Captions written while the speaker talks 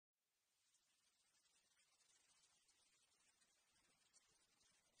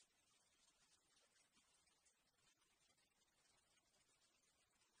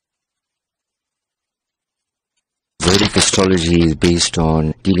astrology is based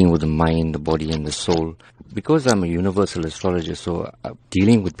on dealing with the mind, the body and the soul. Because I'm a universal astrologer, so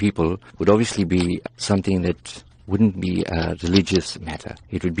dealing with people would obviously be something that wouldn't be a religious matter.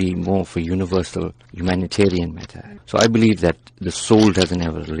 It would be more for universal humanitarian matter. So I believe that the soul doesn't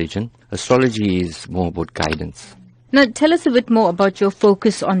have a religion. Astrology is more about guidance. Now, tell us a bit more about your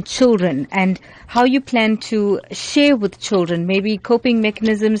focus on children and how you plan to share with children, maybe coping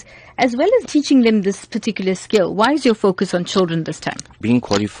mechanisms, as well as teaching them this particular skill. Why is your focus on children this time? Being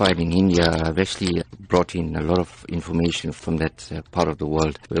qualified in India, I've actually brought in a lot of information from that part of the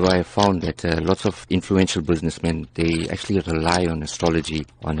world, where I found that lots of influential businessmen, they actually rely on astrology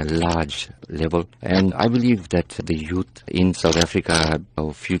on a large level. And I believe that the youth in South Africa are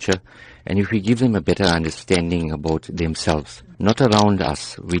our future. And if we give them a better understanding about themselves, not around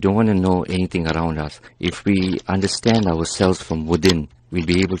us, we don't want to know anything around us. If we understand ourselves from within, we'll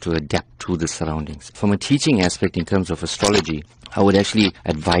be able to adapt to the surroundings. From a teaching aspect in terms of astrology, I would actually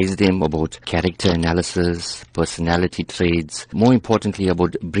advise them about character analysis, personality traits, more importantly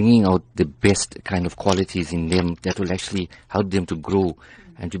about bringing out the best kind of qualities in them that will actually help them to grow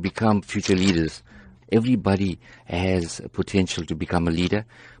and to become future leaders. Everybody has potential to become a leader,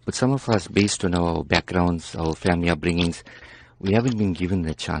 but some of us, based on our backgrounds, our family upbringings, we haven't been given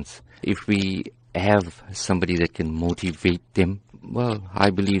the chance. If we have somebody that can motivate them, well, I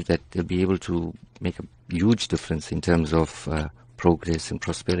believe that they'll be able to make a huge difference in terms of progress and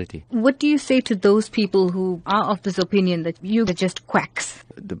prosperity. What do you say to those people who are of this opinion that you are just quacks?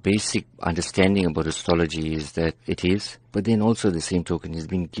 The basic understanding about astrology is that it is, but then also the same token is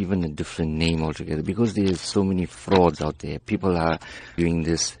being given a different name altogether, because there's so many frauds out there. People are doing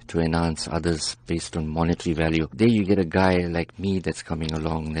this to enhance others based on monetary value. There you get a guy like me that's coming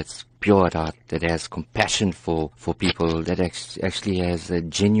along, that's pure at heart, that has compassion for people, that actually has a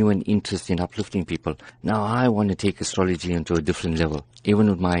genuine interest in uplifting people. Now I want to take astrology into a different level. Even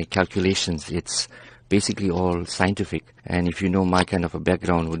with my calculations, it's basically all scientific. And if you know, my kind of a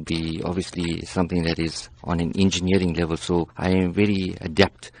background would be obviously something that is on an engineering level. So I am very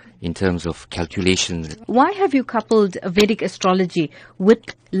adept in terms of calculations. Why have you coupled Vedic astrology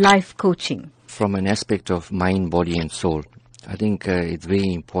with life coaching? From an aspect of mind, body and soul, I think it's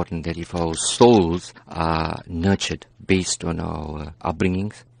very important that if our souls are nurtured based on our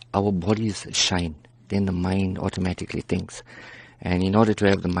upbringings, our bodies shine. Then the mind automatically thinks. And in order to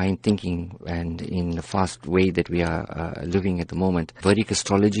have the mind thinking, and in the fast way that we are living at the moment, Vedic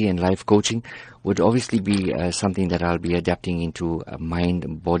astrology and life coaching would obviously be something that I'll be adapting into a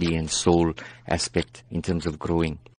mind, body and soul aspect in terms of growing.